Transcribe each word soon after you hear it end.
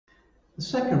The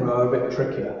second row a bit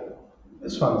trickier.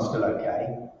 This one's still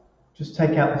okay. Just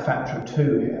take out the factor of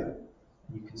 2 here.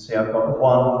 You can see I've got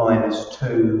 1 minus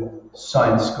 2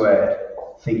 sine squared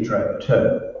theta over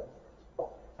 2.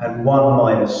 And 1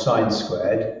 minus sine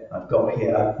squared, I've got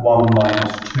here 1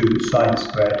 minus 2 sine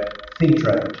squared theta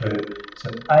over 2.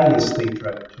 So A is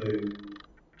theta over 2.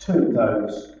 2 of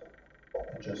those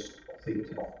are just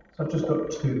theta. So I've just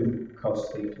got 2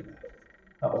 cos theta there.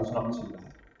 That one's not too bad.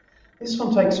 This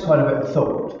one takes quite a bit of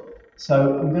thought.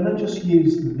 So I'm going to just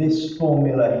use this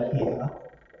formula here.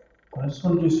 I just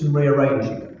want to do some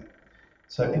rearranging of it.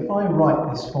 So if I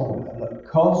write this formula, look,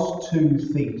 cos 2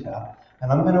 theta,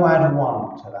 and I'm going to add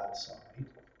 1 to that side,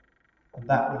 and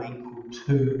that will equal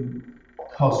 2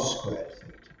 cos squared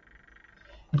theta.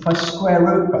 If I square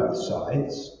root both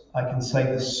sides, I can say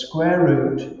the square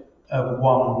root of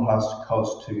 1 plus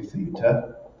cos 2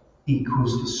 theta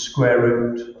equals the square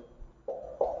root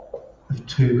of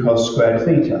 2 cos squared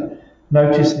theta.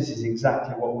 Notice this is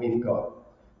exactly what we've got.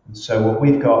 And so what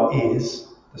we've got is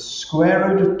the square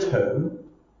root of 2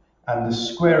 and the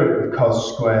square root of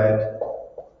cos squared,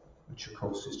 which of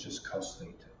course is just cos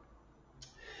theta.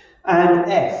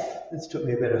 And f, this took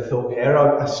me a bit of thought here.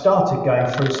 I started going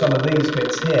through some of these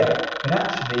bits here, but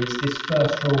actually it's this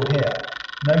first rule here.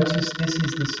 Notice this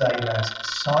is the same as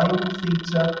sine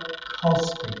theta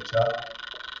cos theta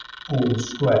all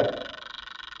squared.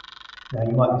 Now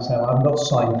you might be saying, well, I've got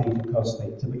sine theta cos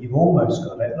theta, but you've almost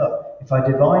got it. Look, if I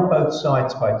divide both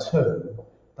sides by 2,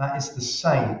 that is the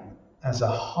same as a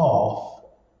half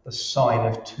the sine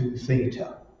of 2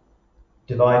 theta.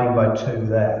 Dividing by 2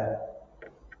 there.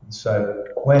 And so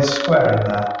we're squaring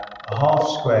that. A half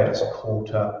squared is a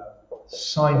quarter,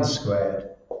 sine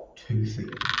squared 2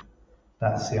 theta.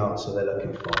 That's the answer they're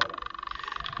looking for.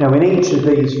 Now in each of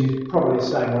these you're probably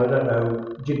saying, well, I don't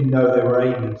know, didn't know they were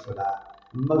aiming for that.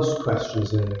 Most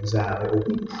questions in an exam, it will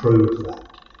be prove that.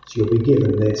 So you'll be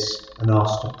given this and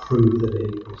asked to prove that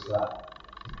it equals that.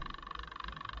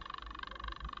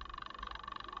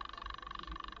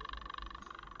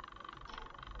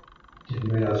 Didn't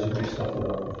realise you messed up a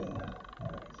lot there.